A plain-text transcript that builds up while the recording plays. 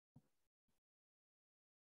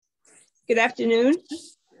Good afternoon.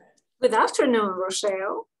 Good afternoon,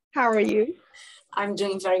 Rochelle. How are you? I'm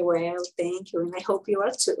doing very well, thank you, and I hope you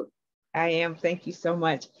are too. I am. Thank you so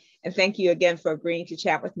much. And thank you again for agreeing to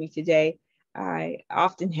chat with me today. I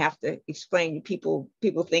often have to explain to people,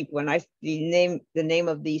 think when the name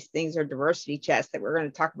of these things are diversity chats, that we're going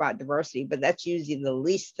to talk about diversity, but that's usually the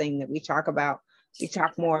least thing that we talk about. We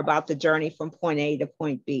talk more about the journey from point A to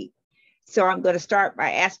point B. So I'm going to start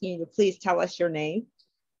by asking you to please tell us your name.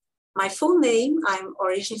 My full name, I'm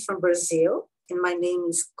originally from Brazil, and my name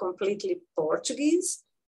is completely Portuguese.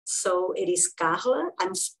 So it is Carla.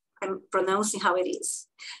 I'm pronouncing how it is.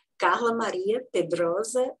 Carla Maria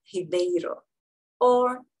Pedrosa Ribeiro.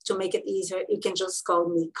 Or to make it easier, you can just call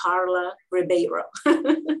me Carla Ribeiro.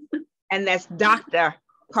 And that's Dr.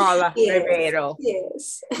 Carla Ribeiro.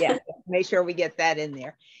 Yes. Yes, make sure we get that in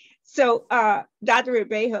there. So, Dr.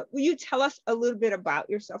 Ribeiro, will you tell us a little bit about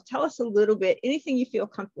yourself? Tell us a little bit, anything you feel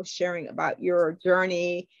comfortable sharing about your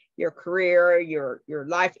journey, your career, your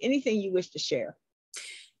life, anything you wish to share.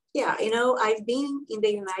 Yeah, I've been in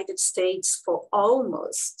the United States for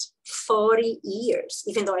almost 40 years,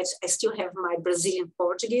 even though I still have my Brazilian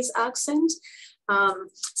Portuguese accent.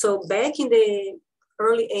 So back in the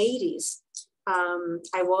early 80s,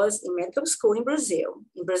 I was in medical school in Brazil.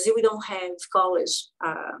 In Brazil, we don't have college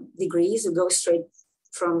degrees. You go straight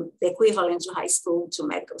from the equivalent to high school to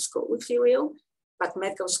medical school, if you will. But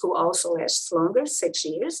medical school also lasts longer, 6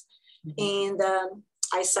 years. Mm-hmm. And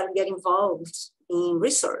I started getting involved in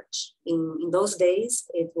research. In those days,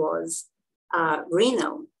 it was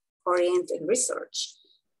renal-oriented research.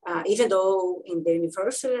 Even though in the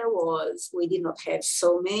university we did not have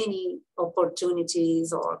so many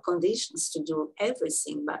opportunities or conditions to do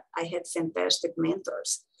everything, but I had fantastic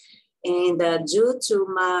mentors. And due to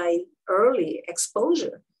my early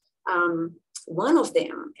exposure, one of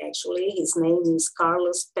them, actually, his name is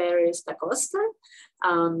Carlos Perez da Costa.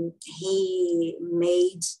 He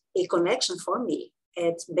made a connection for me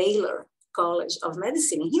at Baylor College of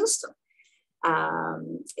Medicine in Houston,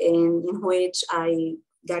 and in which I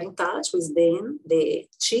got in touch with then the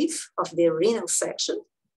chief of the renal section.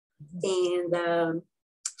 Mm-hmm. And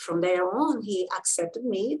from there on, he accepted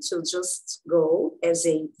me to just go as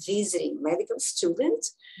a visiting medical student.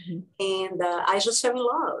 Mm-hmm. And I just fell in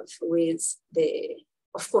love with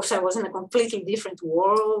of course, I was in a completely different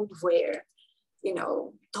world where,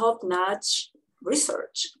 top-notch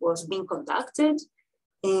research was being conducted.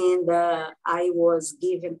 And I was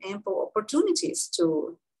given ample opportunities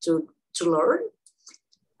to learn.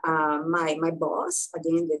 My boss,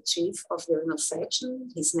 again, the chief of the renal section,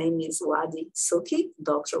 his name is Wadi Suki,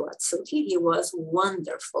 Dr. Watsuki. He was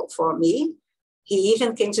wonderful for me. He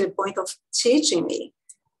even came to the point of teaching me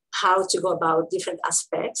how to go about different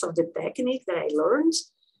aspects of the technique that I learned.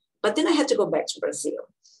 But then I had to go back to Brazil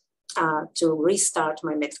to restart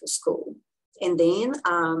my medical school. And then,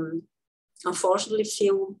 unfortunately, a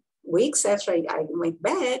few weeks after I went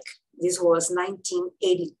back, this was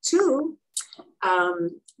 1982,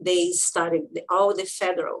 they started all the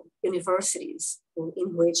federal universities,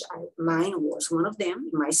 in which mine was one of them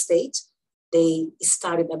in my state. They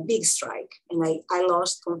started a big strike, and I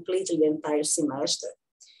lost completely the entire semester.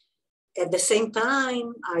 At the same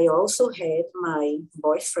time, I also had my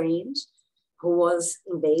boyfriend who was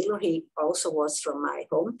in Baylor. He also was from my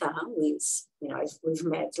hometown. We've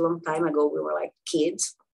met a long time ago. We were like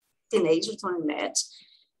kids, teenagers when we met.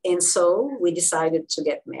 And so we decided to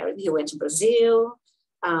get married. He went to Brazil.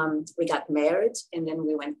 We got married, and then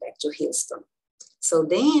we went back to Houston. So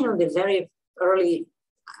then on the very early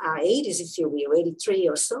 80s, if you will, 83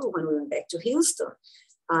 or so, when we went back to Houston,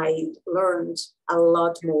 I learned a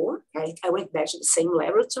lot more. I went back to the same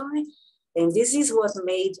laboratory. And this is what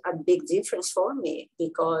made a big difference for me,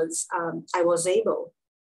 because I was able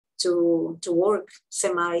to work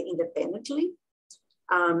semi-independently.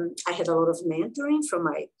 I had a lot of mentoring from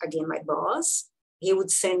my boss. He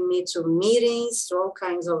would send me to meetings, to all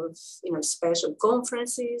kinds of special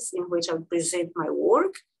conferences in which I would present my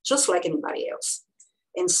work, just like anybody else.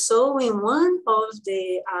 And so in one of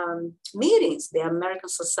the meetings, the American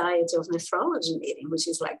Society of Nephrology meeting, which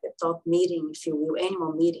is like the top meeting, if you will,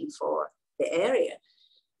 annual meeting for the area,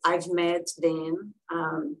 I've met then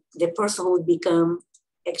the person who would become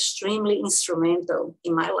extremely instrumental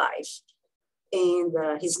in my life. And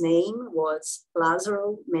his name was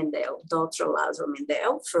Lázaro Mendel, Dr. Lázaro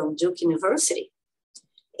Mendel from Duke University.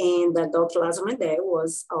 And Dr. Lázaro Mendel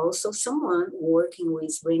was also someone working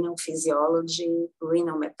with renal physiology,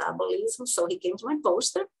 renal metabolism. So he came to my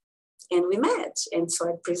poster and we met. And so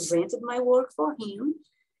I presented my work for him.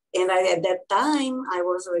 And at that time, I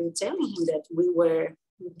was already telling him that we were,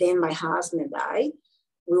 then my husband and I,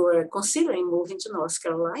 we were considering moving to North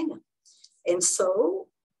Carolina. And so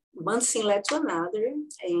one thing led to another,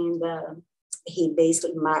 and he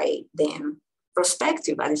basically, my then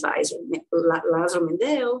prospective advisor, Lázaro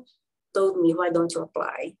Mendel, told me, why don't you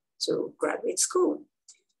apply to graduate school?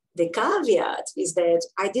 The caveat is that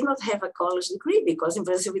I did not have a college degree because in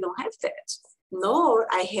Brazil we don't have that. Nor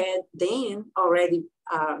I had then already,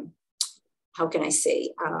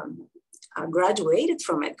 graduated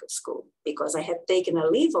from medical school because I had taken a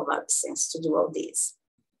leave of absence to do all this.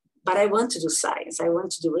 But I want to do science. I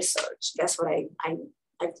want to do research. That's what I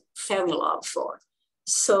fell in love for.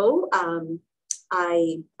 So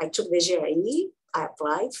I took the GRE. I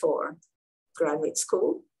applied for graduate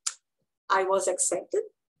school. I was accepted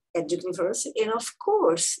at Duke University. And of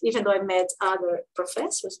course, even though I met other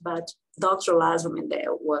professors, but Dr. Lázaro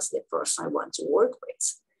Mendel was the person I want to work with.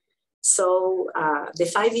 So the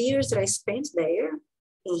 5 years that I spent there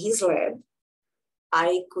in his lab,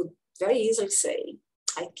 I can very easily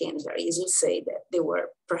say that they were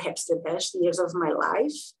perhaps the best years of my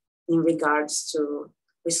life in regards to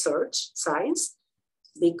research, science,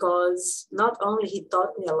 because not only he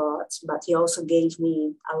taught me a lot, but he also gave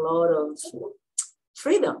me a lot of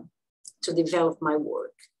freedom to develop my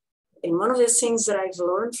work. And one of the things that I've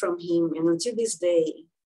learned from him, and until this day,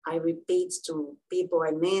 I repeat to people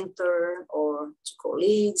I mentor or to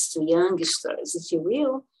colleagues, to youngsters, if you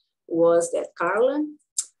will, was that, Carla,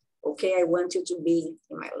 okay, I want you to be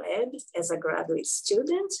in my lab as a graduate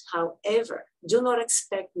student. However, do not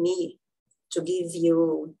expect me to give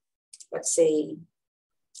you, let's say,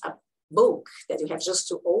 a book that you have just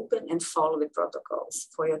to open and follow the protocols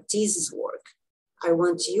for your thesis work. I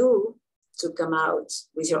want you to come out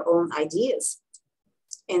with your own ideas.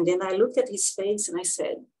 And then I looked at his face and I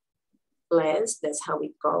said, Les, that's how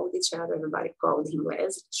we called each other. Everybody called him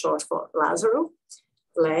Les, short for Lázaro.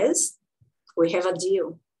 Les, we have a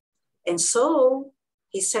deal. And so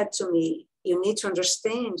he said to me, you need to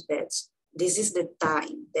understand that this is the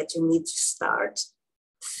time that you need to start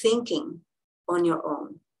thinking on your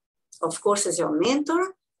own. Of course, as your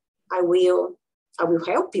mentor, I will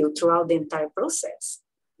help you throughout the entire process.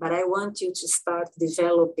 But I want you to start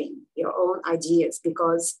developing your own ideas,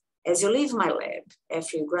 because as you leave my lab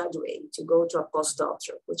after you graduate, to go to a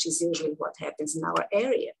postdoctoral, which is usually what happens in our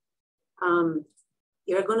area,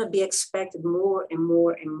 you're going to be expected more and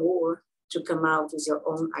more and more to come out with your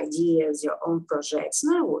own ideas, your own projects.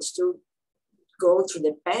 In other words, to go through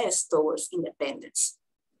the path towards independence.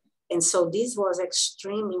 And so this was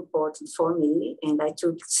extremely important for me, and I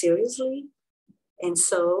took it seriously. And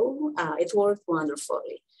so it worked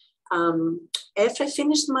wonderfully. After I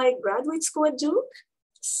finished my graduate school at Duke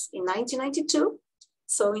in 1992,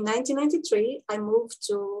 so in 1993, I moved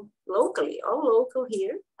to locally, all local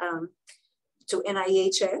here, to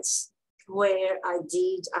NIHS, where I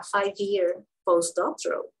did a 5-year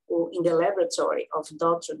postdoctoral in the laboratory of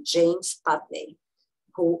Dr. James Putney,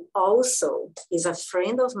 who also is a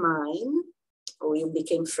friend of mine. We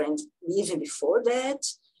became friends even before that.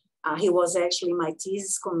 He was actually my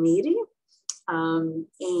thesis committee.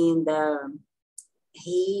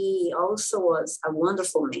 He also was a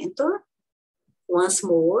wonderful mentor. Once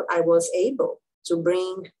more, I was able to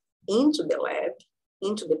bring into the lab,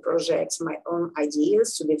 into the projects, my own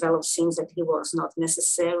ideas to develop things that he was not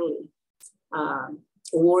necessarily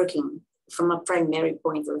working from a primary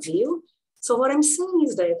point of view. So what I'm saying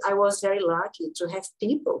is that I was very lucky to have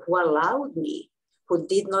people who allowed me, who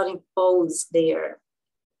did not impose their,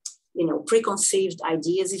 preconceived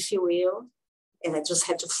ideas, if you will. And I just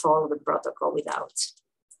had to follow the protocol without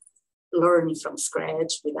learning from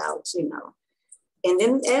scratch, without. And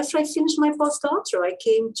then after I finished my postdoctoral, I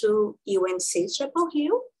came to UNC Chapel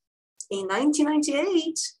Hill in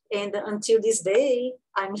 1998. And until this day,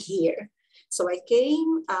 I'm here. So I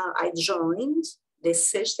joined the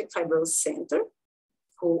Cystic Fibrosis Center,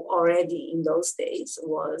 who already in those days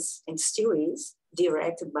was and still is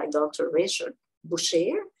directed by Dr. Richard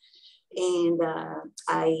Boucher. And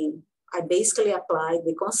I basically applied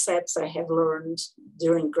the concepts I have learned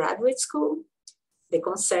during graduate school, the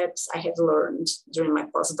concepts I have learned during my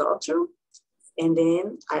postdoctoral, and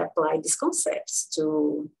then I applied these concepts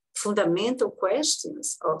to fundamental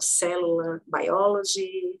questions of cellular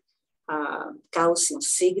biology, calcium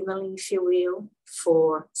signaling, if you will,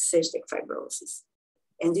 for cystic fibrosis.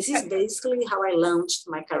 And this is basically how I launched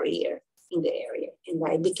my career in the area, and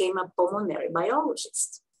I became a pulmonary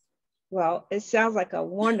biologist. Well, it sounds like a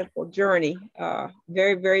wonderful journey,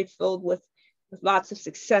 very, very filled with lots of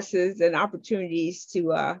successes and opportunities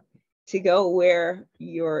to go where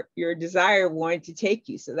your desire wanted to take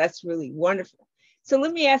you. So that's really wonderful. So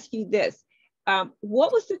let me ask you this.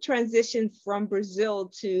 What was the transition from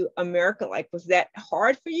Brazil to America like? Was that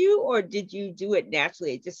hard for you, or did you do it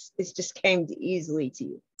naturally? It just came easily to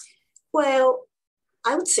you? Well,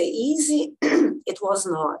 I would say easy. It was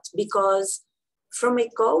not, because from a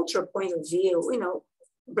culture point of view,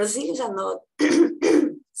 Brazilians are not,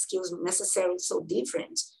 excuse me, necessarily so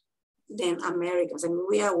different than Americans. I mean,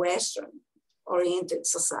 we are Western-oriented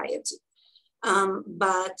society.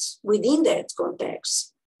 But within that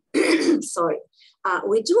context, sorry,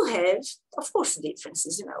 we do have, of course,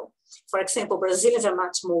 differences. For example, Brazilians are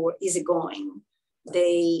much more easygoing.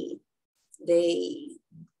 They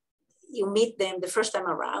you meet them the first time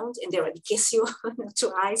around and they already kiss you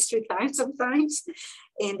twice, 3 times sometimes.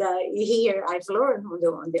 And here I've learned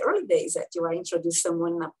on the early days that you are introduced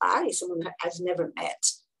someone in a party, someone I've never met.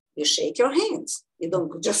 You shake your hands. You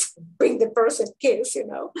don't just bring the person kiss,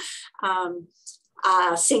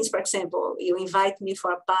 Since, for example, you invite me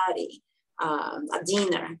for a party, a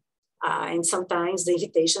dinner, and sometimes the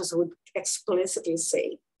invitations would explicitly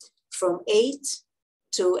say from 8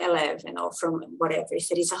 to 11, or from whatever,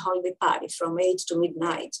 if it is a holiday party, from 8 to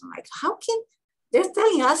midnight. I'm like, how can, they're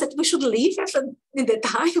telling us that we should leave after the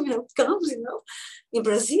time comes, In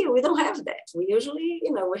Brazil, we don't have that. We usually,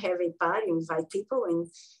 we have a party, invite people,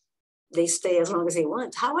 and they stay as long as they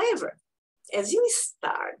want. However, as you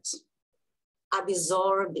start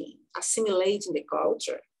absorbing, assimilating the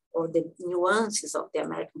culture or the nuances of the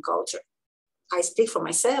American culture, I speak for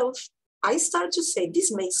myself, I start to say,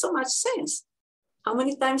 this makes so much sense. How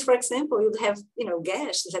many times, for example, you'd have,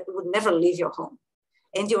 guests that would never leave your home.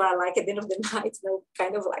 And you are like, at the end of the night,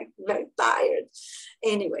 kind of like very tired.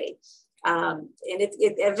 Anyway, and it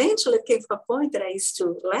eventually came to a point that I used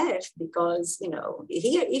to laugh because,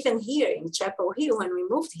 here, even here in Chapel Hill, when we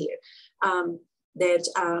moved here, that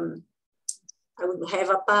I would have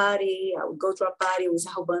a party, I would go to a party with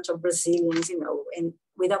a whole bunch of Brazilians, and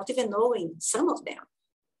without even knowing some of them.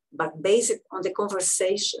 But based on the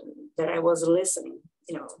conversation that I was listening,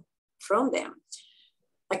 from them,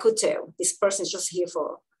 I could tell this person is just here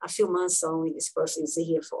for a few months only. This person is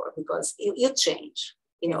here for, because you change.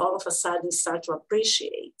 All of a sudden you start to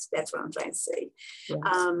appreciate. That's what I'm trying to say. Yes.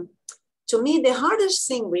 To me, the hardest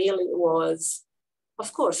thing really was,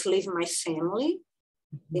 of course, leaving my family.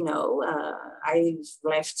 I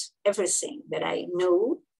left everything that I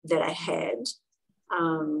knew that I had.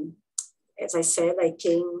 As I said, I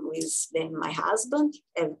came with then my husband,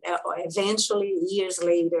 and eventually, years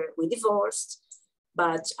later, we divorced.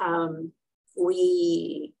 But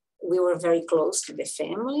we were very close to the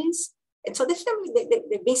families. And so the family,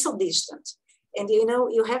 they've been so distant. And,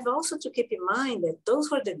 you have also to keep in mind that those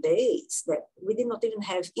were the days that we did not even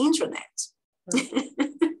have internet.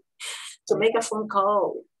 To make a phone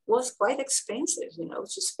call was quite expensive,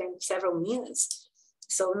 to spend several minutes.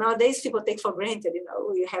 So nowadays people take for granted,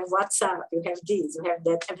 you have WhatsApp, you have this, you have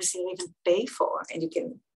that, everything you even pay for, and you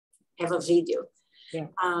can have a video. Yeah.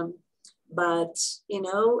 But,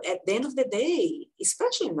 at the end of the day,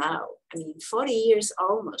 especially now, 40 years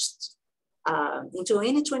almost, in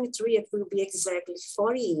 2023, it will be exactly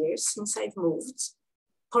 40 years since I've moved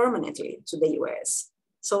permanently to the US.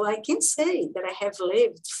 So I can say that I have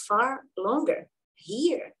lived far longer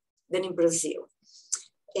here than in Brazil.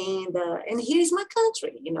 And here is my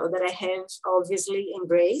country, that I have obviously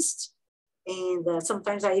embraced. And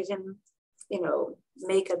sometimes I even,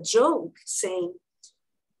 make a joke saying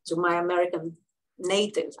to my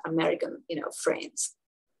native American, friends,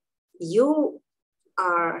 you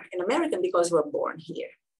are an American because you were born here.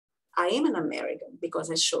 I am an American because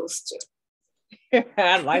I chose to.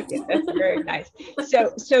 I like it. That's very nice.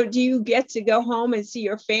 So do you get to go home and see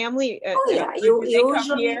your family? Oh yeah,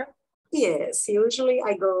 usually. Yes, usually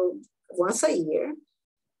I go once a year,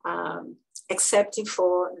 excepting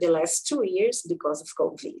for the last 2 years because of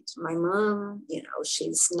COVID. My mom,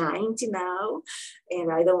 she's 90 now,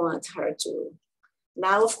 and I don't want her to.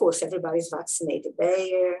 Now, of course, everybody's vaccinated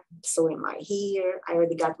there. So am I here. I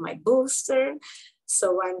already got my booster.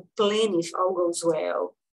 So I'm planning, if all goes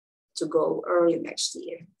well, to go early next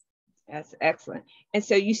year. That's excellent. And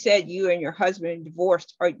so you said you and your husband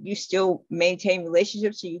divorced. Are you still maintain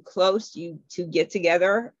relationships? Are you close? Do you get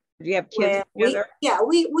together? Do you have kids together?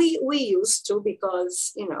 We used to,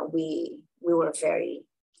 because we were very.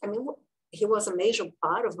 He was a major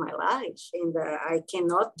part of my life, and I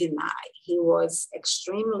cannot deny he was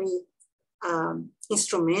extremely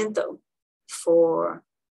instrumental for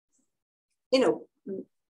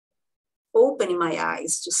opening my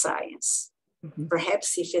eyes to science. Mm-hmm.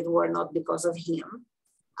 Perhaps if it were not because of him,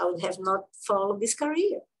 I would have not followed this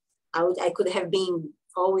career. I could have been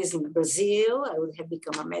always in Brazil. I would have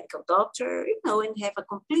become a medical doctor, and have a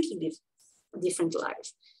completely different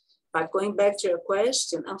life. But going back to your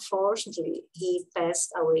question, unfortunately, he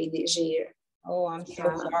passed away this year. Oh, I'm so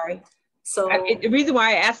sorry. So the reason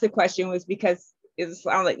why I asked the question was because it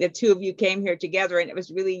sounded like the two of you came here together, and it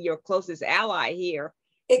was really your closest ally here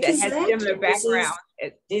that has similar background.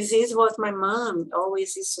 This is what my mom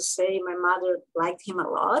always used to say. My mother liked him a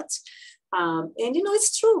lot. And,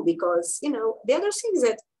 it's true because, the other thing is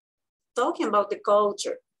that talking about the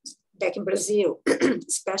culture back in Brazil,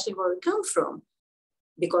 especially where we come from,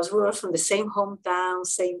 because we were from the same hometown,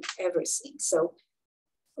 same everything. So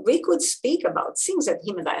we could speak about things that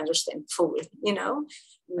him and I understand fully,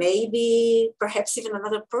 maybe perhaps even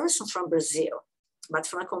another person from Brazil, but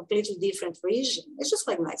from a completely different region. It's just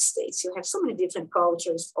like the United States. You have so many different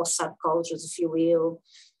cultures or subcultures, if you will,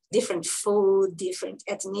 different food, different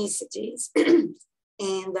ethnicities.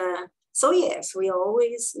 And so, yes, we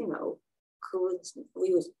always, we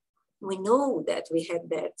know that we had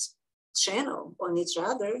that channel on each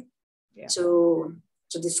other to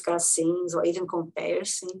discuss things or even compare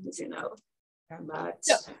things, But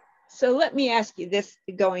so let me ask you this,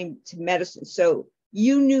 going to medicine. So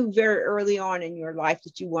you knew very early on in your life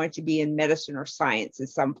that you wanted to be in medicine or science at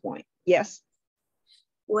some point, yes?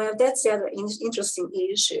 Well, that's the other interesting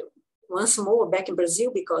issue. Once more, back in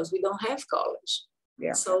Brazil, because we don't have college.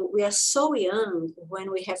 Yeah. So we are so young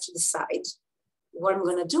when we have to decide what I'm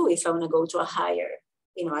going to do if I want to go to a higher,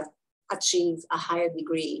 achieve a higher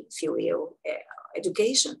degree, if you will,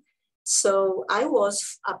 education. So I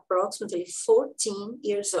was approximately 14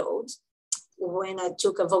 years old when I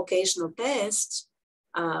took a vocational test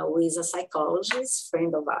with a psychologist,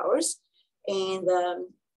 friend of ours. And,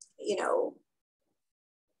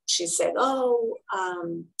 she said, the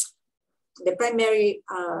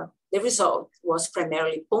result was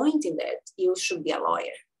primarily pointing that you should be a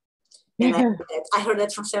lawyer. And I heard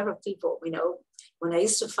that from several people, when I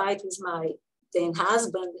used to fight with my then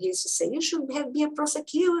husband, he used to say, you should be a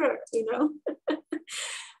prosecutor,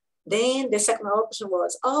 Then the second option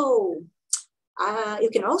was, you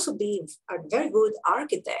can also be a very good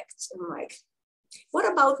architect. I'm like,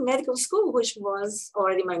 what about medical school, which was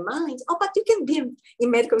already in my mind? Oh, but you can be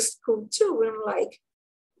in medical school too. And I'm like,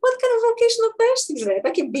 what kind of vocational test is that?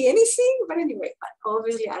 I can be anything. But anyway,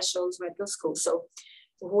 obviously I chose medical school. So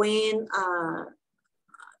when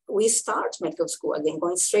we start medical school, again,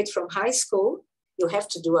 going straight from high school, you have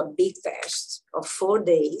to do a big test of 4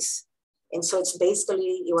 days. And so it's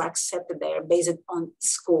basically you are accepted there based on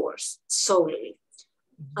scores solely.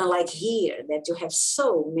 Unlike here, that you have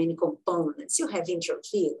so many components, you have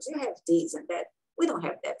interviews, you have this and that. We don't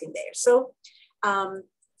have that in there. So I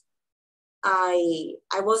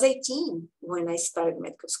was 18 when I started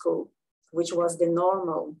medical school, which was the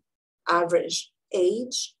normal average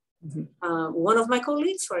age. Mm-hmm. One of my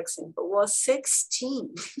colleagues, for example, was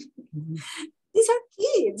 16. Mm-hmm. These are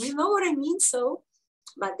kids, you know what I mean? So,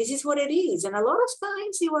 but this is what it is. And a lot of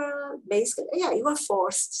times you are basically, you are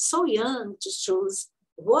forced so young to choose,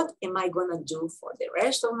 what am I going to do for the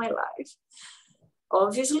rest of my life?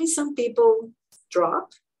 Obviously, some people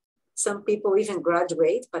drop, some people even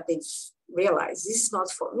graduate, but they realize this is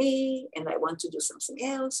not for me and I want to do something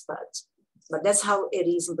else. But that's how it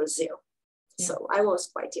is in Brazil. Yeah. So I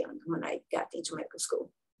was quite young when I got into medical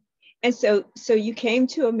school. And so you came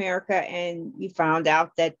to America and you found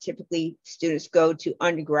out that typically students go to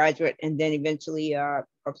undergraduate and then eventually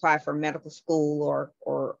apply for medical school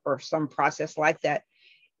or some process like that.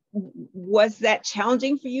 Was that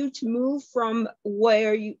challenging for you to move from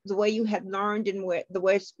the way you had learned and the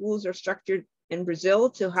way schools are structured in Brazil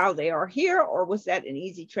to how they are here, or was that an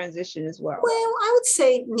easy transition as well? Well, I would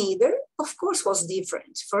say neither. Of course, was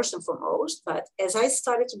different first and foremost, but as I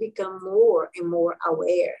started to become more and more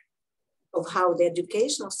aware of how the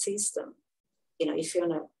educational system, if you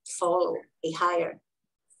want to follow a higher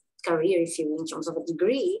career, if you in terms of a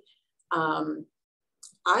degree,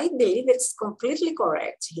 I believe it's completely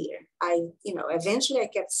correct here. Eventually I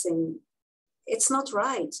kept saying, it's not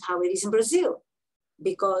right how it is in Brazil,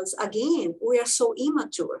 because again, we are so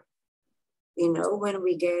immature. When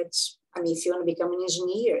we get, if you want to become an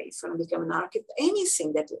engineer, if you want to become an architect,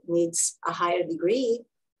 anything that needs a higher degree,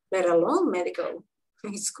 let alone medical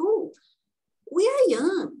school, we are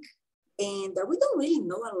young and we don't really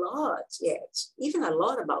know a lot yet, even a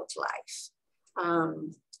lot about life.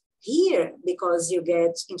 Here, because you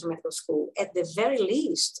get into medical school at the very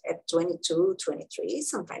least at 22, 23,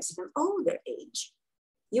 sometimes even older age,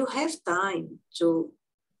 you have time to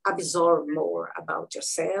absorb more about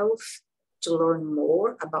yourself, to learn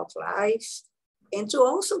more about life, and to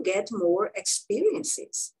also get more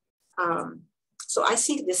experiences. So I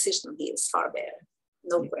think the system here is far better.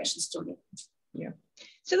 No questions to me. Yeah.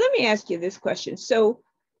 So let me ask you this question. So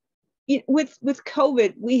with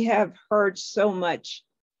COVID, we have heard so much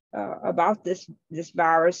about this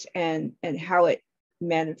virus and how it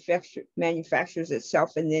manufactures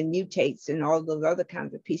itself and then mutates and all those other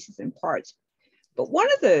kinds of pieces and parts. But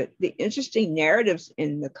one of the interesting narratives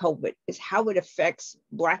in the COVID is how it affects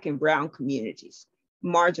Black and Brown communities,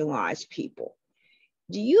 marginalized people.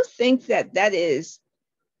 Do you think that that is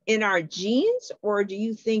in our genes, or do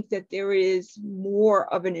you think that there is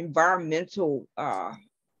more of an environmental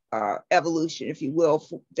evolution, if you will,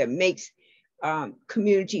 that makes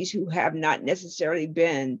communities who have not necessarily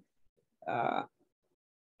been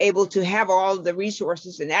able to have all the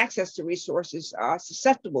resources and access to resources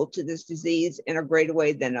susceptible to this disease in a greater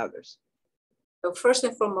way than others? So first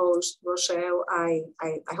and foremost, Rochelle, I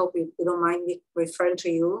hope you don't mind me referring to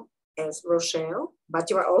you as Rochelle, but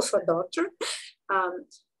you are also a doctor.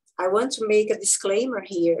 I want to make a disclaimer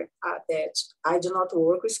here that I do not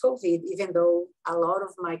work with COVID, even though a lot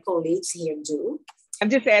of my colleagues here do. I'm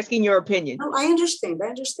just asking your opinion. No, I understand,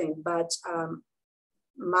 but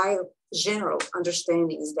my general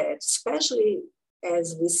understanding is that, especially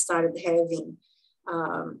as we started having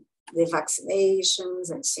the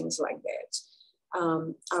vaccinations and things like that,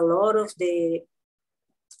 a lot of the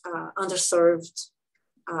underserved,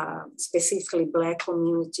 specifically Black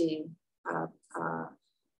community,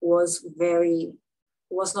 was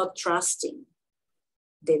not trusting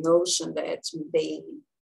the notion that they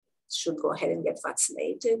should go ahead and get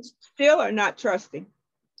vaccinated. Still are not trusting.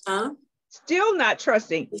 Still not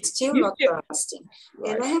trusting. It's still not trusting.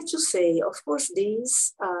 Right. And I have to say, of course,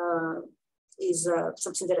 this is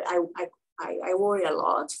something that I worry a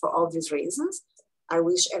lot for obvious reasons. I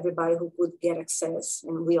wish everybody who could get access,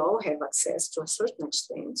 and we all have access to a certain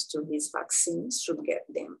extent to these vaccines, should get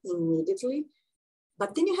them immediately.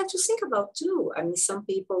 But then you have to think about too. I mean, some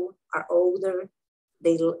people are older.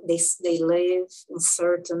 They live in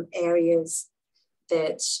certain areas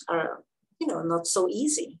that are, not so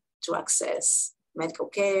easy to access medical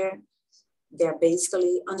care. They're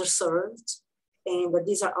basically underserved. And but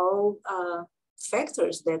these are all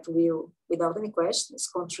factors that will, without any questions,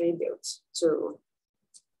 contribute to,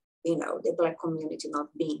 the Black community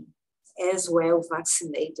not being as well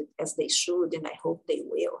vaccinated as they should, and I hope they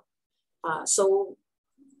will. So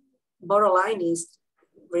bottom line is,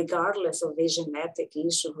 regardless of the genetic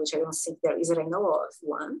issue, which I don't think there is that I know of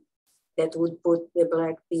one, that would put the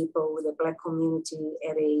Black people, the Black community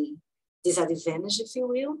at a disadvantage, if you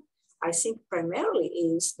will, I think primarily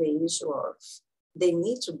is the issue of they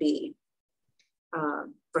need to be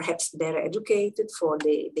perhaps better educated for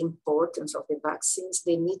the importance of the vaccines.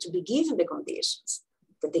 They need to be given the conditions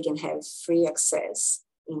that they can have free access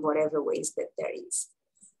in whatever ways that there is.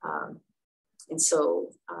 And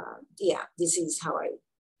so, this is how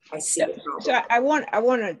I see it. So I want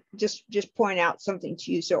to just point out something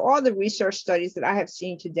to you. So all the research studies that I have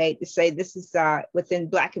seen to date to say this is within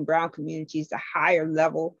Black and Brown communities, the higher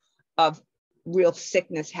level of real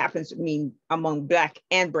sickness happens, among Black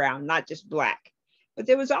and Brown, not just Black. But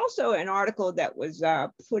there was also an article that was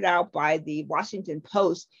put out by the Washington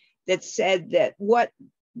Post that said that what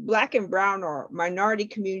Black and Brown or minority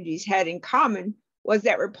communities had in common was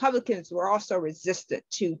that Republicans were also resistant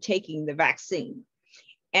to taking the vaccine.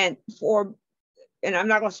 And I'm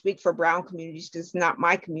not going to speak for Brown communities because it's not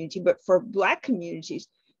my community, but for Black communities,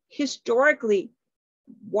 historically,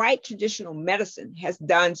 white traditional medicine has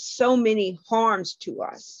done so many harms to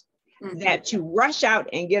us that to rush out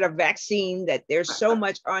and get a vaccine, that there's so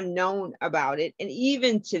much unknown about it. And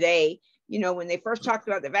even today, when they first talked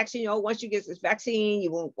about the vaccine, once you get this vaccine,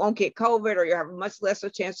 you won't get COVID, or you have a much lesser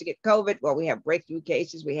chance to get COVID. Well, we have breakthrough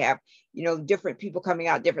cases. We have, different people coming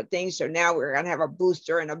out, different things. So now we're going to have a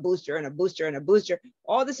booster and a booster and a booster and a booster.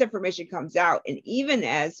 All this information comes out. And even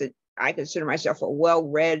as I consider myself a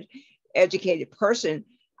well-read, educated person,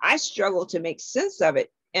 I struggle to make sense of it.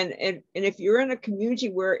 And if you're in a community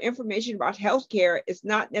where information about healthcare is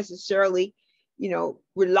not necessarily,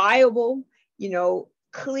 reliable,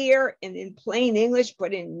 clear and in plain English,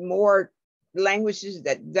 but in more languages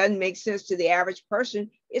that doesn't make sense to the average person,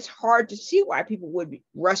 it's hard to see why people would be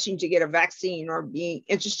rushing to get a vaccine or being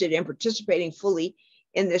interested in participating fully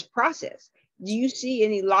in this process. Do you see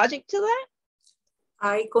any logic to that?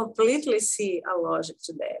 I completely see a logic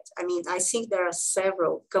to that. I think there are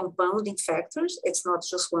several compounding factors. It's not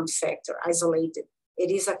just one factor isolated. It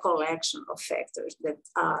is a collection of factors that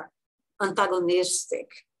are antagonistic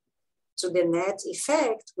to the net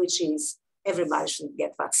effect, which is everybody should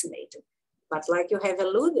get vaccinated. But like you have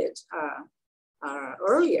alluded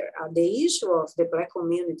earlier, the issue of the Black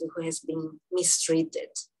community who has been mistreated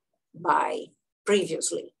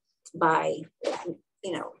previously by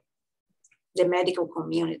you know, the medical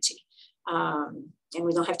community. And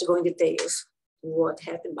we don't have to go in details what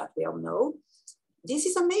happened, but we all know this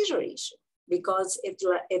is a major issue because it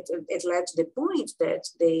led to the point that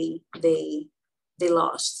they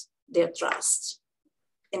lost their trust.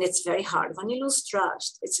 And it's very hard. When you lose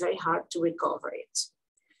trust, it's very hard to recover it.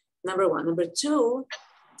 Number one. Number two,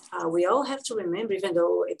 we all have to remember, even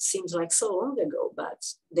though it seems like so long ago, but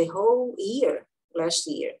the whole year, last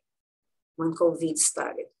year, when COVID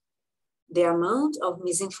started, the amount of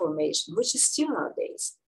misinformation, which is still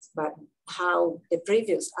nowadays, but how the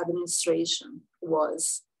previous administration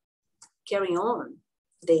was carrying on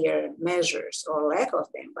their measures, or lack of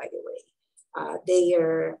them, by the way,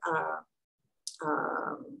 their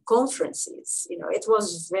conferences, it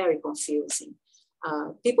was very confusing.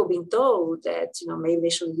 People being told that, maybe they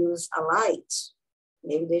should use a light,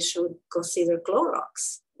 maybe they should consider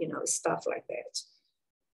Clorox, stuff like that.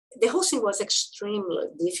 The whole thing was extremely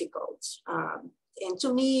difficult. And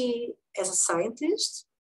to me, as a scientist,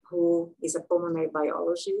 who is a pulmonary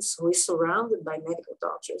biologist, who is surrounded by medical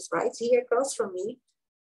doctors right here across from me,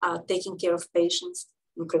 taking care of patients,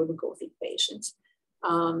 including COVID patients,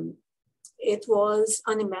 it was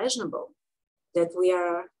unimaginable that we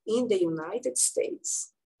are in the United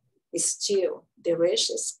States, is still the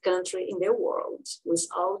richest country in the world, with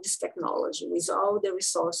all this technology, with all the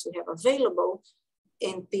resources we have available,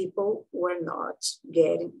 and people were not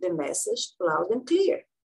getting the message loud and clear.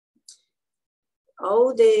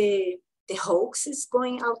 All the hoaxes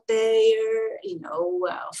going out there,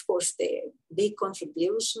 of course, the big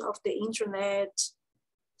contribution of the internet,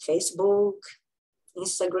 Facebook,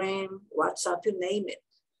 Instagram, WhatsApp, you name it,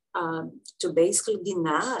 to basically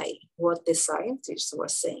deny what the scientists were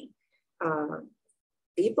saying.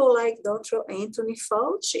 People like Dr. Anthony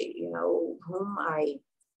Fauci, whom I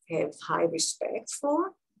have high respect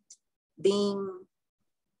for, being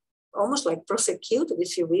almost like prosecuted,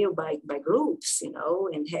 if you will, by groups,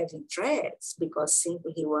 and having threats because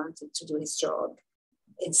simply he wanted to do his job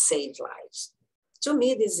and save lives. To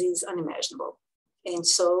me, this is unimaginable. And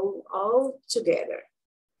so all together,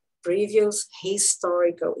 previous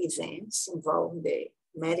historical events involving the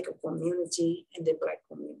medical community and the Black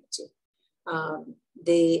community,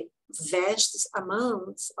 the vast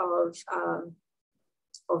amounts of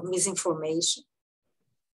misinformation,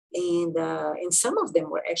 and some of them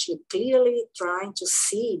were actually clearly trying to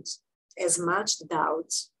seed as much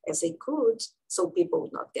doubt as they could so people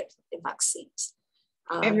would not get the vaccines.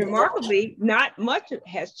 And remarkably, not much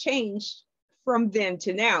has changed from then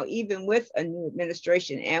to now, even with a new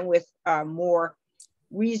administration and with more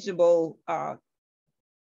reasonable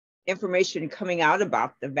information coming out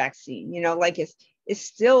about the vaccine. It's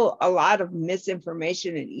still a lot of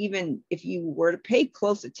misinformation. And even if you were to pay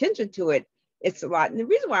close attention to it, it's a lot. And the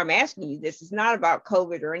reason why I'm asking you this is not about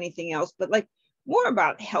COVID or anything else, but more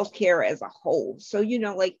about healthcare as a whole. So,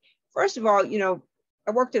 first of all,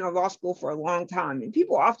 I worked in a law school for a long time, and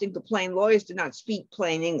people often complain lawyers do not speak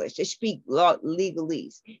plain English. They speak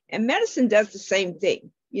legalese. And medicine does the same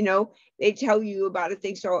thing. They tell you about a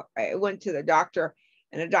thing. So I went to the doctor,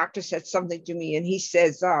 and the doctor said something to me, and he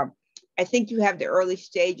says, I think you have the early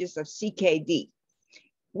stages of CKD.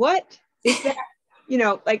 What is that?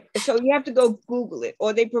 So you have to go Google it,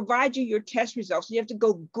 or they provide you your test results. You have to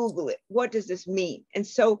go Google it. What does this mean? And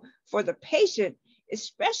so for the patient,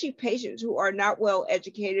 especially patients who are not well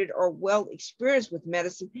educated or well experienced with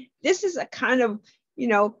medicine, this is a kind of,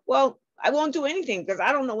 well, I won't do anything because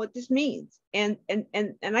I don't know what this means. And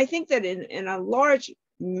I think that in a large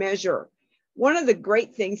measure, one of the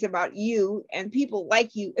great things about you and people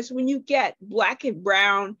like you is when you get Black and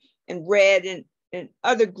brown and red and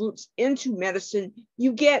other groups into medicine,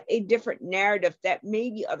 you get a different narrative that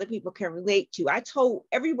maybe other people can relate to. I told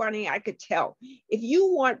everybody I could tell, if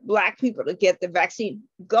you want Black people to get the vaccine,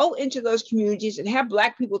 go into those communities and have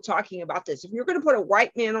Black people talking about this. If you're going to put a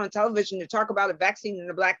white man on television to talk about a vaccine in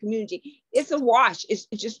the Black community, it's a wash. It's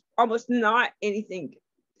just almost not anything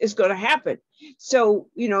is going to happen. So,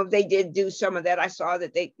 they did do some of that. I saw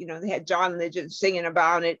that they had John Legend singing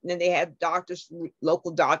about it, and then they had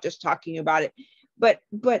local doctors talking about it. But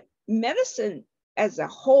medicine as a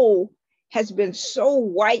whole has been so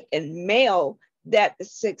white and male that the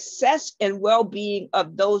success and well-being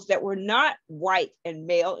of those that were not white and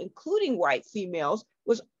male, including white females,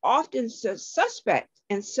 was often suspect.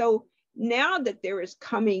 And so now that there is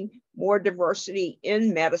coming more diversity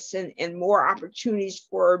in medicine and more opportunities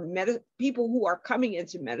for people who are coming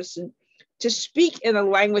into medicine to speak in a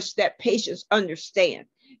language that patients understand.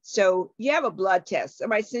 So you have a blood test.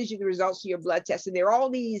 Somebody sends you the results of your blood test, and there are all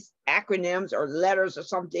these acronyms or letters or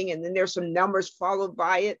something, and then there's some numbers followed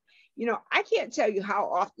by it. I can't tell you how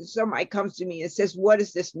often somebody comes to me and says, what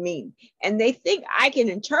does this mean? And they think I can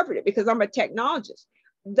interpret it because I'm a technologist.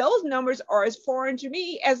 Those numbers are as foreign to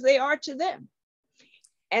me as they are to them.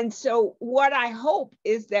 And so what I hope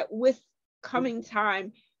is that with coming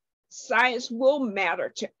time, science will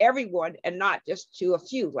matter to everyone and not just to a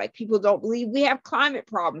few. Like, people don't believe we have climate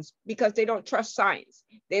problems because they don't trust science.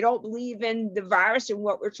 They don't believe in the virus and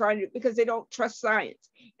what we're trying to do because they don't trust science.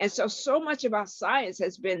 And so much about science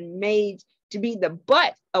has been made to be the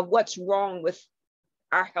butt of what's wrong with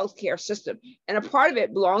our healthcare system. And a part of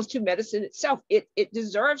it belongs to medicine itself. It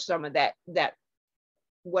deserves some of that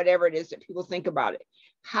whatever it is that people think about it.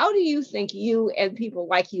 How do you think you and people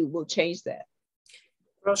like you will change that?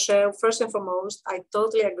 Rochelle, first and foremost, I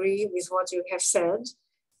totally agree with what you have said.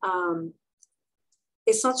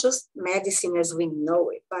 It's not just medicine as we know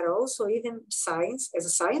it, but also even science. As a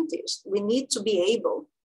scientist, we need to be able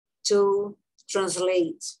to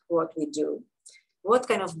translate what we do. What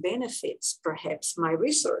kind of benefits, perhaps, my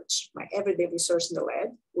research, my everyday research in the lab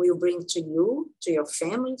will bring to you, to your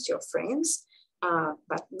family, to your friends,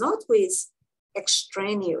 but not with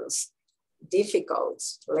extraneous, difficult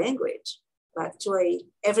language, but to a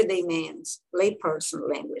everyday man's, layperson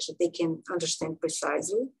language that they can understand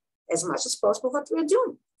precisely as much as possible what we're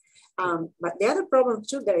doing. But the other problem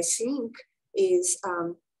too that I think is,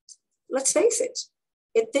 let's face it,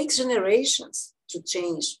 it takes generations to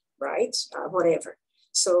change, right? Whatever.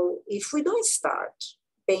 So if we don't start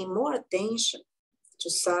paying more attention to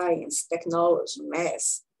science, technology,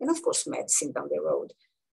 math, and of course medicine down the road,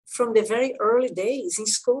 from the very early days in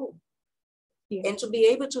school, and to be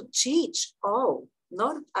able to teach all,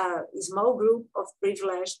 not a small group of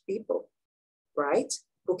privileged people, right?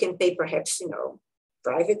 Who can pay perhaps,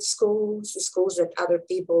 private schools that other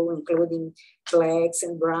people, including blacks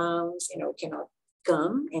and browns, cannot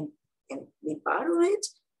come and be part of it.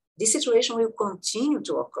 This situation will continue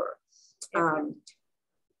to occur.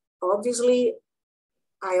 Obviously,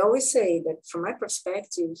 I always say that from my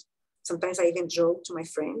perspective, sometimes I even joke to my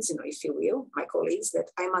friends, if you will, my colleagues,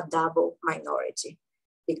 that I'm a double minority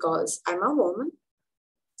because I'm a woman.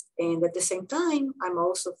 And at the same time, I'm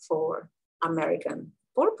also, for American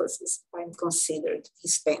purposes, I'm considered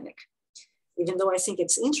Hispanic. Even though I think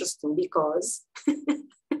it's interesting because in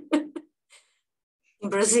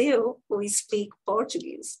Brazil, we speak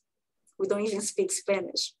Portuguese. We don't even speak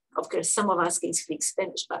Spanish. Of course, some of us can speak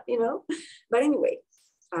Spanish, but But anyway,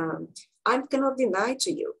 I cannot deny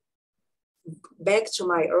to you, back to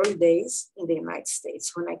my early days in the United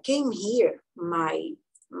States, when I came here, my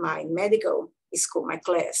medical school, my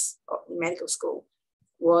class in medical school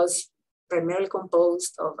was primarily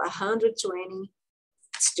composed of 120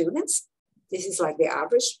 students. This is like the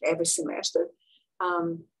average every semester.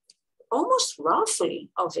 Almost roughly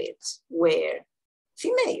of it were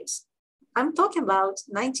females. I'm talking about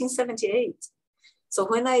 1978. So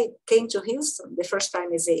when I came to Houston, the first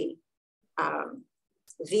time as a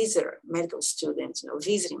visiting medical student,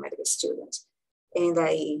 and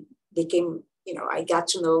I became, I got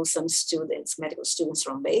to know some students, medical students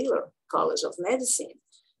from Baylor College of Medicine.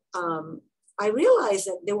 I realized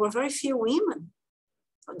that there were very few women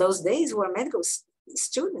those days who were medical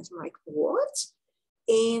students. I'm like, what?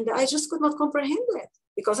 And I just could not comprehend that,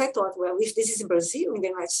 because I thought, well, if this is in Brazil, in the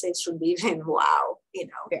United States should be even wow, Yeah.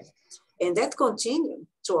 And that continued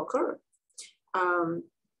to occur.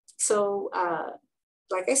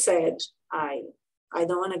 Like I said, I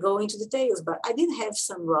don't want to go into details, but I did have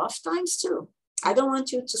some rough times too. I don't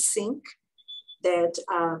want you to think that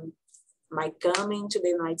my coming to the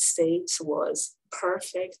United States was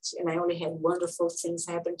perfect and I only had wonderful things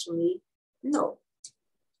happen to me. No,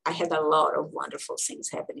 I had a lot of wonderful things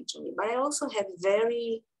happening to me, but I also had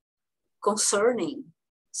very concerning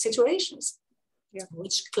situations,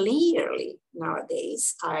 which clearly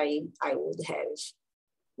nowadays I would have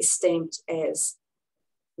stamped as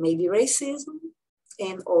maybe racism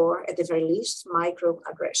and or at the very least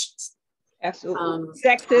microaggressions. Absolutely.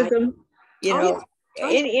 Sexism,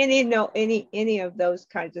 any of those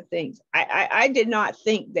kinds of things. I did not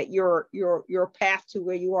think that your path to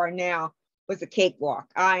where you are now was a cakewalk.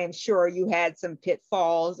 I am sure you had some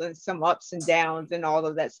pitfalls and some ups and downs and all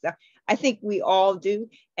of that stuff. I think we all do.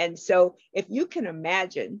 And so if you can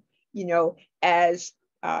imagine, as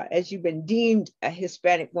you've been deemed a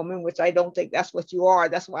Hispanic woman, which I don't think that's what you are.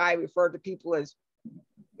 That's why I refer to people as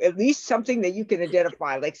at least something that you can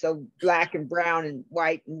identify, like so black and brown and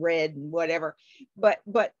white and red and whatever. But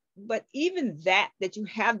even that you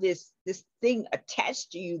have this thing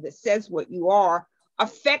attached to you that says what you are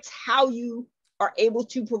affects how you are able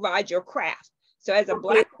to provide your craft. So as a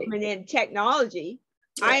Black woman in technology,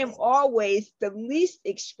 I am always the least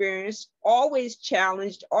experienced, always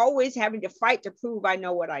challenged, always having to fight to prove I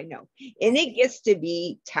know what I know. And it gets to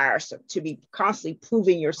be tiresome to be constantly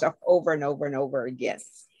proving yourself over and over and over again.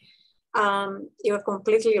 You're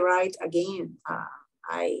completely right. Again,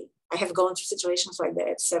 I have gone through situations like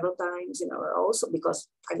that several times, also because,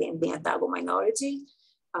 again, being a double minority.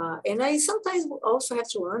 And I sometimes also have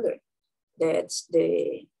to wonder that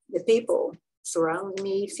the people surrounding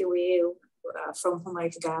me, if you will, from whom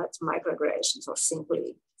I've got microaggressions or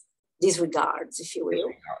simply disregards, if you will.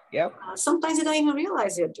 Yep. Sometimes they don't even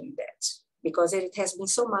realize they're doing that because it has been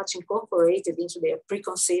so much incorporated into their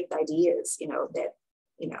preconceived ideas,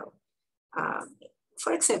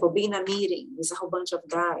 for example, being in a meeting with a whole bunch of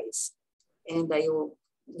guys and you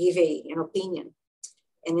give an opinion.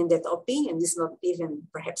 And in that opinion is not even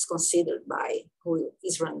perhaps considered by who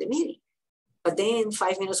is running the meeting. But then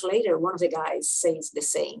 5 minutes later, one of the guys says the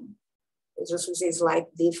same. It just is like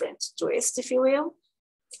different twist, if you will.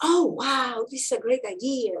 Oh, wow, this is a great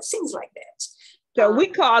idea. Things like that. So we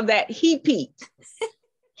call that he-peat.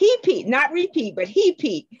 He-peat, not repeat, but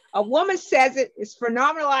he-peat. A woman says it, it's a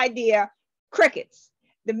phenomenal idea, crickets.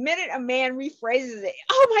 The minute a man rephrases it,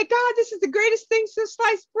 oh my God, this is the greatest thing since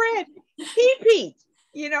sliced bread. He-peat.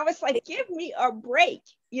 It's like, give me a break.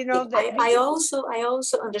 I also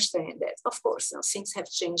understand that. Of course, things have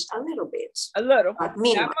changed a little bit. A little, but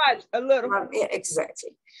not much. A little. Yeah,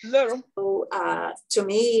 exactly. Little. So, to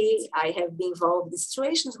me, I have been involved in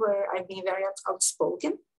situations where I've been very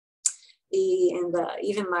outspoken, and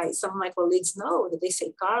even some of my colleagues know that they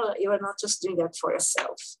say, Carla, you are not just doing that for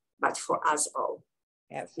yourself, but for us all.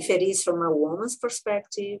 Yes. If it is from a woman's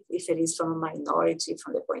perspective, if it is from a minority,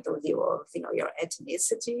 from the point of view of your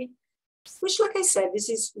ethnicity, which, like I said, this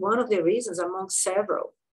is one of the reasons among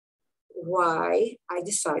several why I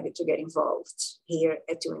decided to get involved here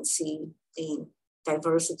at UNC in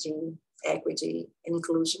diversity, equity, and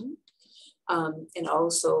inclusion. And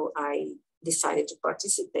also I decided to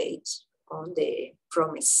participate on the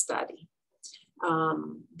PROMISE study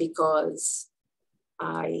because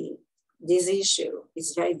this issue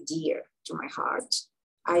is very dear to my heart.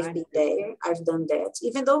 I've been there, I've done that,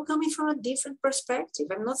 even though coming from a different perspective.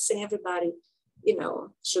 I'm not saying everybody,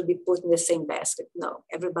 should be put in the same basket. No,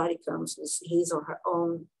 everybody comes with his or her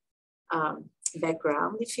own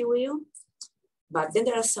background, if you will. But then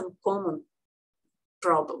there are some common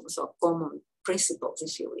problems or common principles,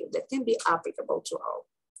 if you will, that can be applicable to all.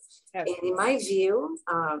 Yes. And in my view,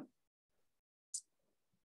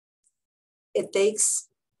 it takes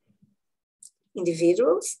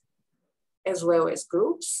individuals as well as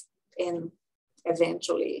groups and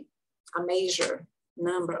eventually a major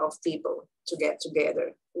number of people to get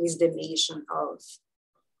together with the mission of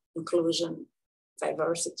inclusion,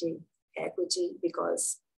 diversity, equity,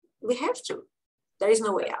 because we have to. There is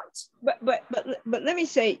no way out. But let me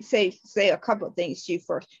say a couple of things to you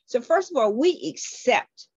first. So first of all, we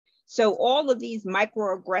accept. So all of these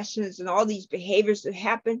microaggressions and all these behaviors that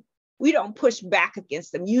happen, we don't push back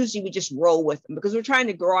against them. Usually we just roll with them because we're trying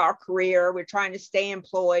to grow our career. We're trying to stay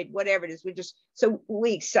employed, whatever it is. So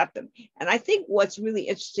we accept them. And I think what's really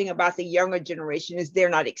interesting about the younger generation is they're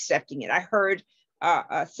not accepting it. I heard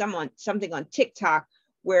something on TikTok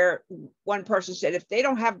where one person said, if they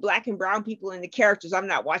don't have Black and brown people in the characters, I'm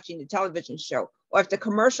not watching the television show. Or if the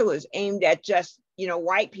commercial is aimed at just,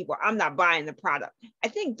 white people, I'm not buying the product. I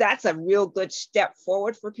think that's a real good step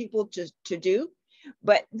forward for people to do.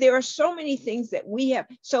 But there are so many things that we have.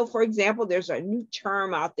 So, for example, there's a new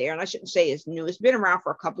term out there, and I shouldn't say it's new. It's been around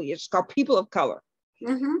for a couple of years. It's called people of color.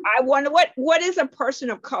 Mm-hmm. I wonder what is a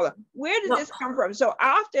person of color? Where did this come from? So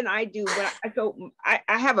often I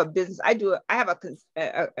have a business. I have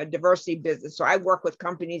a diversity business. So I work with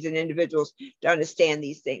companies and individuals to understand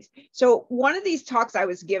these things. So one of these talks I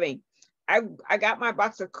was giving, I got my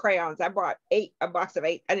box of crayons. I bought a box of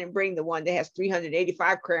 8. I didn't bring the one that has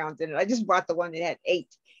 385 crayons in it. I just bought the one that had 8.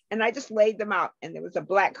 And I just laid them out. And there was a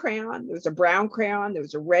black crayon, there was a brown crayon, there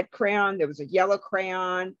was a red crayon, there was a yellow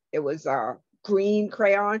crayon, there was a green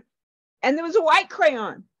crayon, and there was a white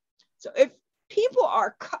crayon. So if people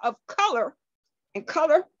are of color, and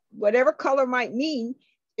color, whatever color might mean,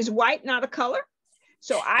 is white not a color?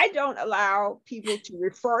 So I don't allow people to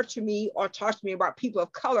refer to me or talk to me about people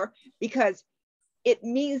of color because it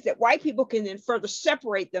means that white people can then further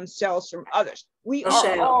separate themselves from others. We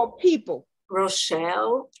Rochelle, are all people.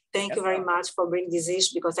 Rochelle, thank you very much for bringing this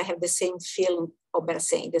issue because I have the same feeling, or better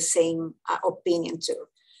saying, the same opinion too.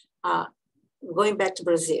 Going back to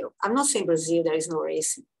Brazil, I'm not saying Brazil, there is no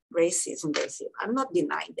racism in Brazil. I'm not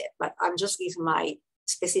denying that, but I'm just giving my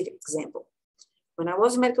specific example. When I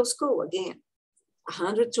was in medical school, again,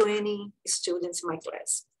 120 students in my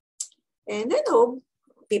class. And I know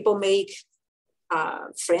people make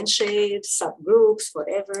friendships, subgroups,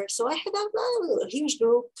 whatever. So I had a huge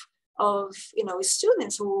group of,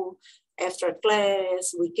 students who after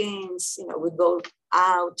class, weekends, would go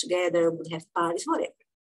out together, would have parties, whatever.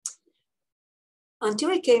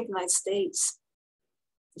 Until I came to the United States,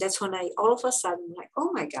 that's when all of a sudden, like,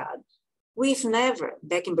 oh my God, we've never,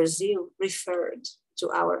 back in Brazil, referred to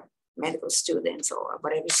our medical students or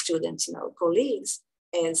whatever students, colleagues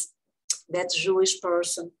as that Jewish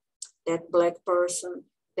person, that Black person,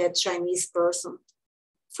 that Chinese person.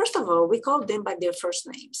 First of all, we called them by their first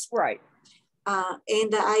names. Right.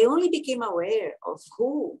 And I only became aware of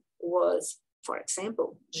who was, for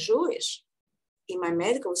example, Jewish in my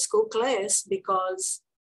medical school class because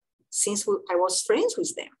since I was friends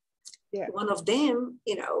with them. Yeah. One of them,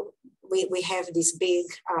 we have this big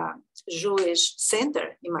Jewish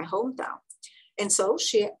center in my hometown. And so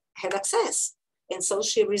she had access. And so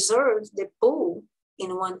she reserved the pool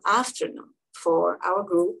in one afternoon for our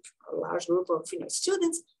group, a large group of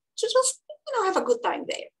students, to just have a good time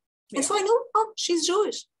there. Yeah. And so I knew, oh, she's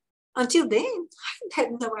Jewish. Until then, I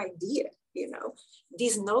had no idea,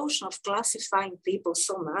 this notion of classifying people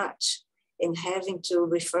so much and having to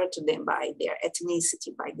refer to them by their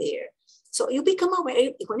ethnicity, by their. So you become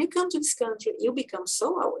aware, when you come to this country, you become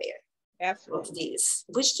so aware. Absolutely. Of this,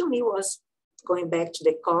 which to me was going back to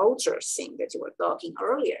the culture thing that you were talking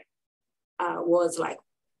earlier, was like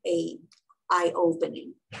a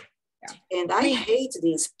eye-opening. Yeah. And I hate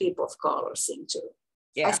these people of color thing too.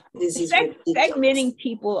 Yeah. Segmenting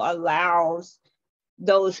people allows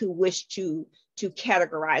those who wish to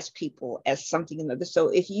categorize people as something another. So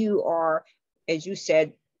if you are, as you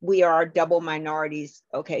said, we are double minorities.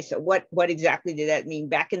 Okay, so what exactly did that mean?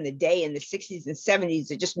 Back in the day, in the 60s and 70s,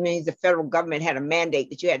 it just means the federal government had a mandate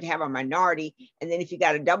that you had to have a minority. And then if you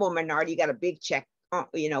got a double minority, you got a big check,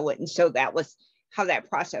 and so that was how that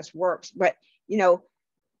process works. But,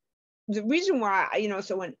 the reason why,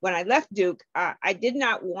 so when I left Duke, I did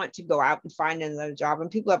not want to go out and find another job.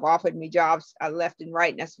 And people have offered me jobs left and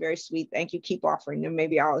right, and that's very sweet. Thank you. Keep offering them.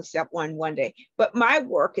 Maybe I'll accept one day. But my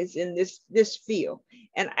work is in this field.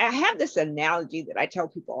 And I have this analogy that I tell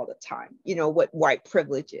people all the time, what white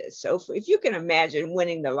privilege is. So if you can imagine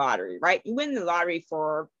winning the lottery, right? You win the lottery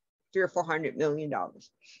for $300 or $400 million.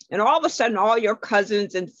 And all of a sudden, all your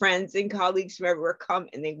cousins and friends and colleagues from everywhere come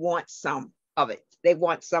and they want some of it. They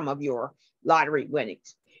want some of your lottery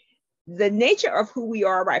winnings. The nature of who we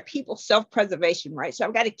are by people, self-preservation, right? So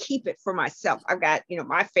I've got to keep it for myself. I've got,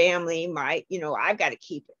 my family, I've got to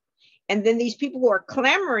keep it. And then these people who are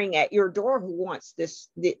clamoring at your door who wants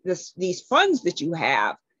these funds that you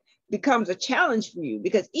have becomes a challenge for you,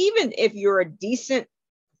 because even if you're a decent,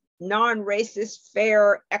 non-racist,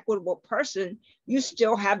 fair, equitable person, you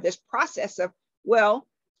still have this process of, well,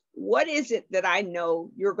 what is it that I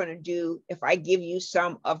know you're going to do if I give you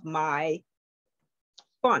some of my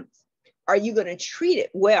funds? Are you going to treat it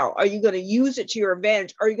well? Are you going to use it to your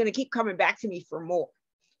advantage? Are you going to keep coming back to me for more?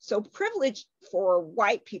 So privilege for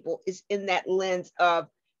white people is in that lens of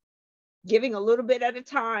giving a little bit at a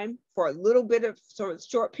time for a little bit of sort of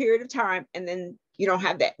short period of time. And then you don't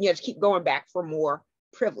have that. You have to keep going back for more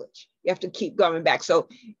privilege. You have to keep going back. So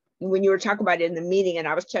when you were talking about it in the meeting and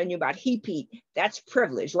I was telling you about heat, that's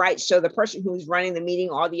privilege, right? So the person who's running the meeting,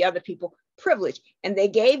 all the other people, privilege. And they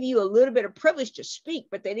gave you a little bit of privilege to speak,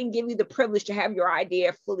 but they didn't give you the privilege to have your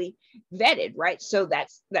idea fully vetted, right? So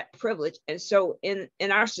that's that privilege. And so in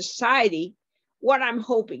our society, what I'm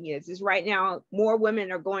hoping is right now, more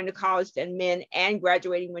women are going to college than men and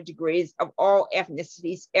graduating with degrees of all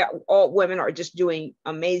ethnicities. All women are just doing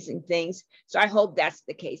amazing things. So I hope that's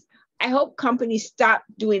the case. I hope companies stop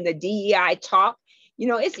doing the DEI talk.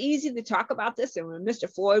 It's easy to talk about this. And when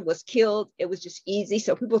Mr. Floyd was killed, it was just easy.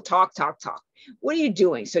 So people talk. What are you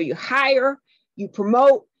doing? So you hire, you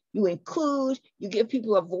promote, you include, you give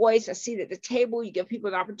people a voice, a seat at the table, you give people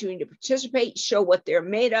an opportunity to participate, show what they're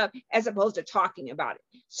made of, as opposed to talking about it.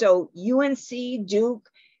 So UNC, Duke,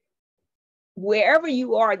 wherever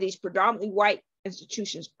you are, these predominantly white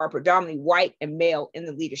institutions are predominantly white and male in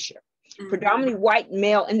the leadership. Predominantly white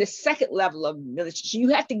male in the second level of military. So you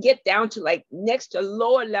have to get down to like next to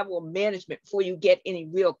lower level of management before you get any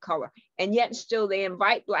real color. And yet still they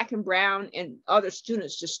invite Black and brown and other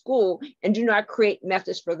students to school and do not create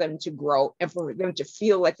methods for them to grow and for them to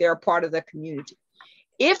feel like they're a part of the community.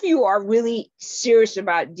 If you are really serious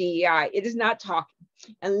about DEI, it is not talking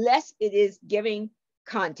unless it is giving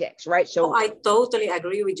context, right? So I totally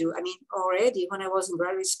agree with you. I mean, already when I was in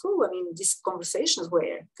graduate school, these conversations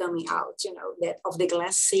were coming out, that of the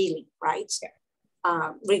glass ceiling, right? Yeah.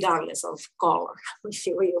 regardless of color, if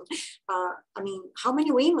you will. I mean, how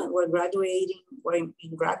many women were graduating, were in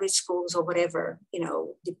graduate schools or whatever,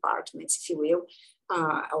 departments, if you will,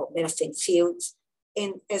 or better saying fields.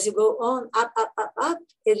 And as you go on, up,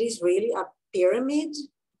 it is really a pyramid,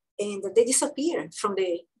 and they disappear from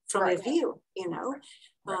the view,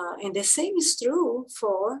 and the same is true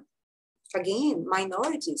for, again,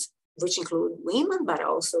 minorities, which include women, but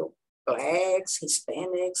also Blacks,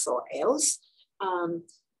 Hispanics, or else.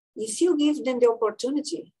 If you give them the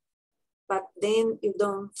opportunity, but then you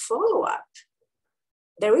don't follow up,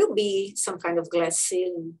 there will be some kind of glass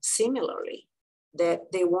ceiling similarly,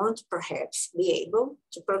 that they won't perhaps be able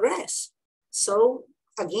to progress. So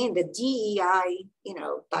again, the DEI,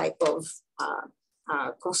 type of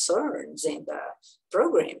concerns and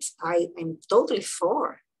programs, I am totally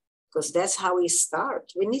for, because that's how we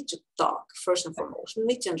start. We need to talk first and foremost. We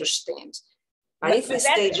need to understand. But if we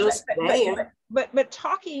stay just there. But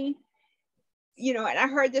talking, and I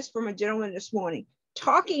heard this from a gentleman this morning,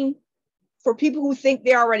 talking for people who think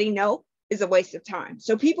they already know is a waste of time.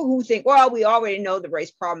 So people who think, well, we already know the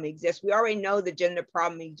race problem exists. We already know the gender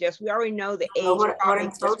problem exists. We already know the age problem what I'm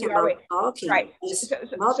exists. talking about talking is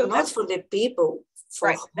not for the people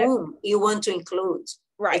for whom you want to include.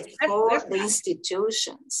 Right. It's for the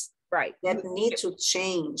institutions that need to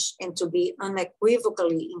change and to be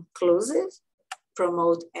unequivocally inclusive,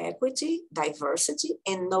 promote equity, diversity,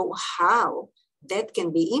 and know how that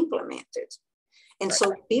can be implemented. And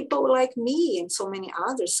so people like me and so many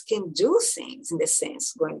others can do things in the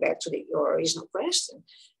sense, going back to your original question,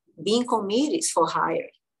 being committees for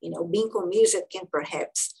hiring, being committees that can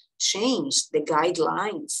perhaps change the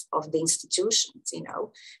guidelines of the institutions,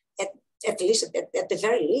 at least, at the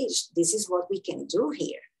very least, this is what we can do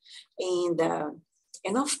here.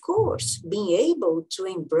 And of course, being able to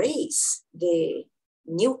embrace the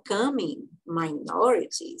new coming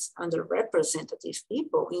minorities, underrepresented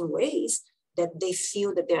people in ways that they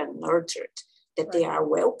feel that they are nurtured, that they are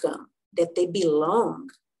welcome, that they belong,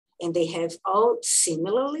 and they have all,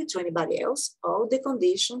 similarly to anybody else, all the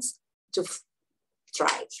conditions to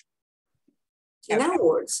thrive. In other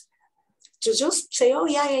words, to just say, oh,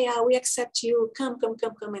 yeah, we accept you, come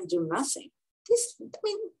and do nothing.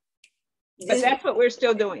 But that's what we're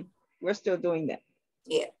still doing. We're still doing that.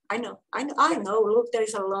 Yeah, I know. Look, there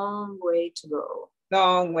is a long way to go.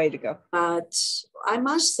 Long way to go. But I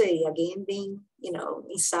must say, again, being,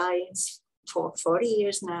 in science for 40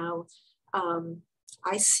 years now,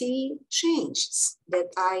 I see changes that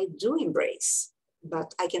I do embrace,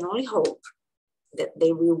 but I can only hope that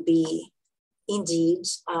they will be indeed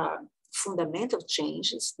fundamental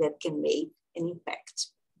changes that can make an impact.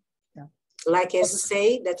 Yeah. Like as you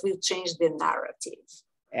say, that will change the narrative.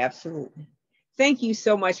 Absolutely. Thank you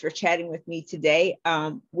so much for chatting with me today.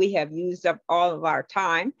 We have used up all of our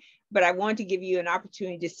time, but I want to give you an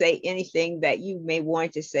opportunity to say anything that you may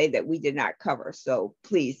want to say that we did not cover. So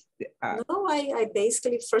please. No, I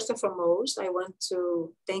basically, first and foremost, I want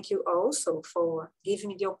to thank you also for giving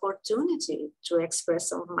me the opportunity to express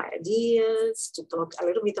some of my ideas, to talk a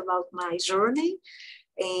little bit about my journey,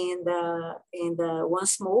 and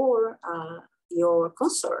once more, your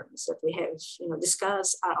concerns that we have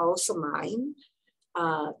discussed are also mine.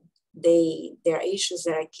 They are issues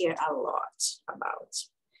that I care a lot about.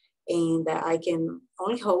 And I can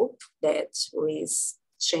only hope that with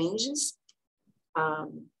changes,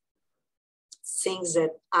 things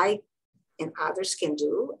that I and others can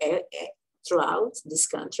do throughout this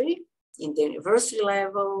country, in the university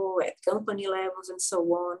level, at company levels, and so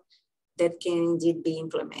on, that can indeed be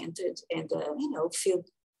implemented. And, few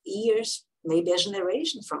years, maybe a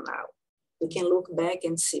generation from now, we can look back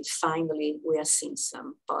and see, finally, we are seeing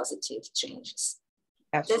some positive changes.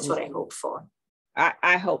 Absolutely. That's what I hope for.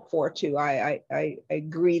 I hope for too. I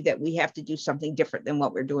agree that we have to do something different than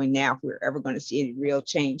what we're doing now if we're ever going to see any real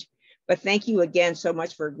change. But thank you again so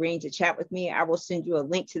much for agreeing to chat with me. I will send you a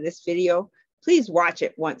link to this video. Please watch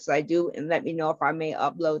it once I do and let me know if I may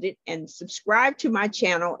upload it, and subscribe to my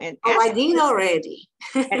channel. And I did already.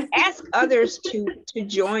 And ask others to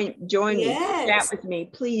join me, chat with me.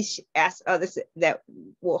 Please ask others that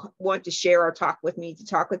will want to share or talk with me to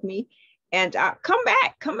talk with me. And come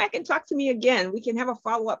back and talk to me again. We can have a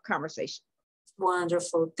follow-up conversation.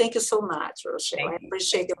 Wonderful. Thank you so much, Rochelle. I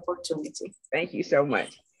appreciate the opportunity. Thank you so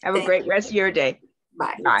much. Have a great rest of your day.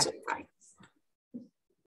 Bye. Bye.